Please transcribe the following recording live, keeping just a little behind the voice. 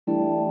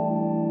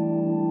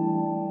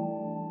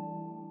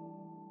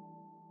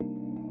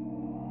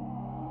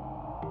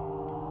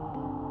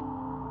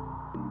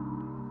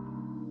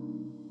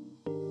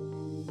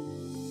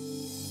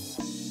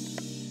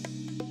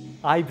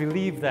I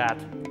believe that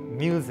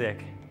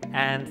music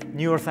and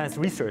neuroscience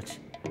research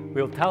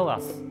will tell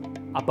us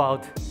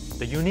about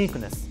the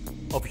uniqueness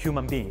of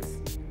human beings.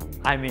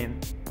 I mean,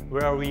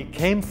 where we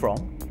came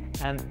from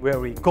and where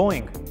we're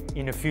going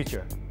in the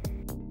future.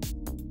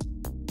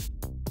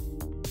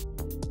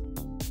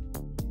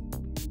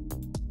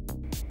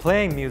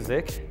 Playing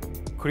music,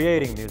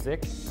 creating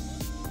music,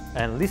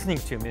 and listening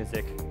to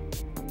music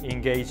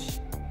engage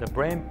the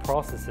brain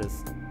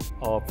processes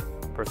of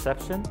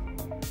perception,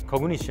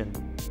 cognition,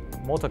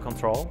 motor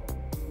control,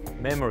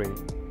 memory,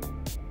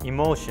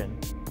 emotion,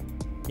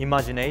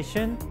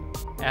 imagination,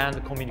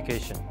 and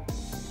communication.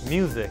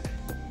 Music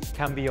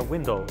can be a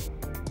window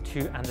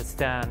to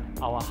understand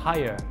our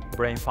higher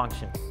brain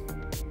functions.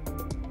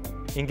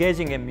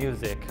 Engaging in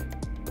music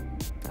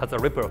has a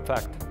ripple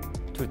effect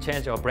to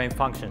change our brain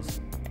functions.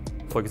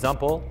 For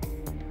example,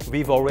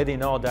 we've already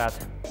know that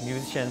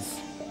musicians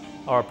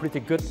are pretty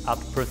good at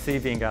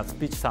perceiving a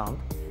speech sound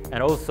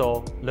and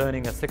also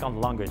learning a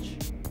second language.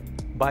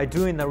 By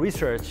doing the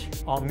research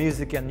on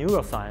music and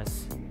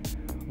neuroscience,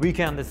 we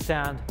can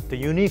understand the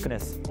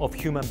uniqueness of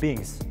human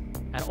beings,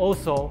 and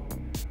also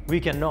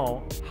we can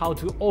know how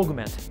to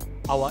augment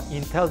our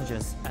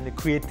intelligence and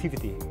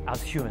creativity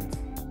as humans.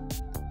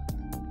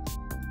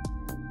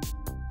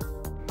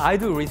 I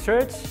do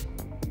research,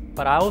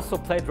 but I also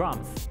play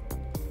drums.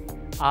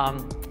 I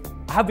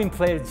have been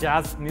playing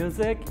jazz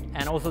music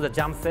and also the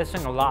jam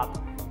session a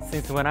lot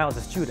since when I was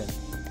a student.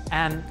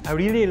 And I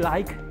really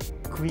like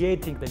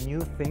creating the new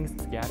things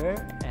together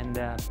and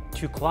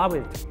to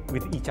collaborate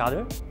with each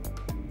other.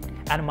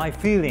 And my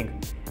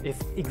feeling is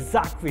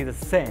exactly the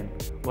same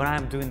when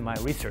I'm doing my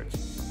research.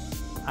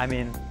 I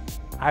mean,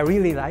 I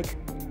really like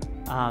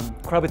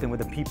collaborating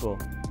with the people.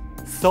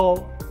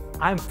 So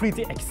I'm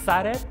pretty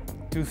excited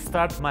to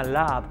start my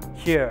lab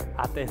here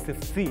at the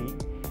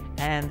SFC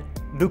and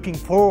looking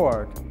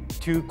forward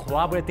to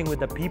collaborating with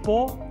the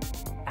people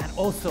and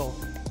also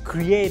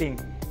creating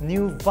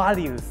new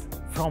values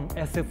from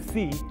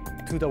SFC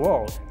to the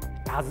world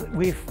as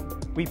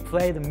we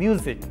play the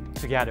music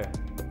together.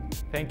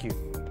 Thank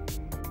you.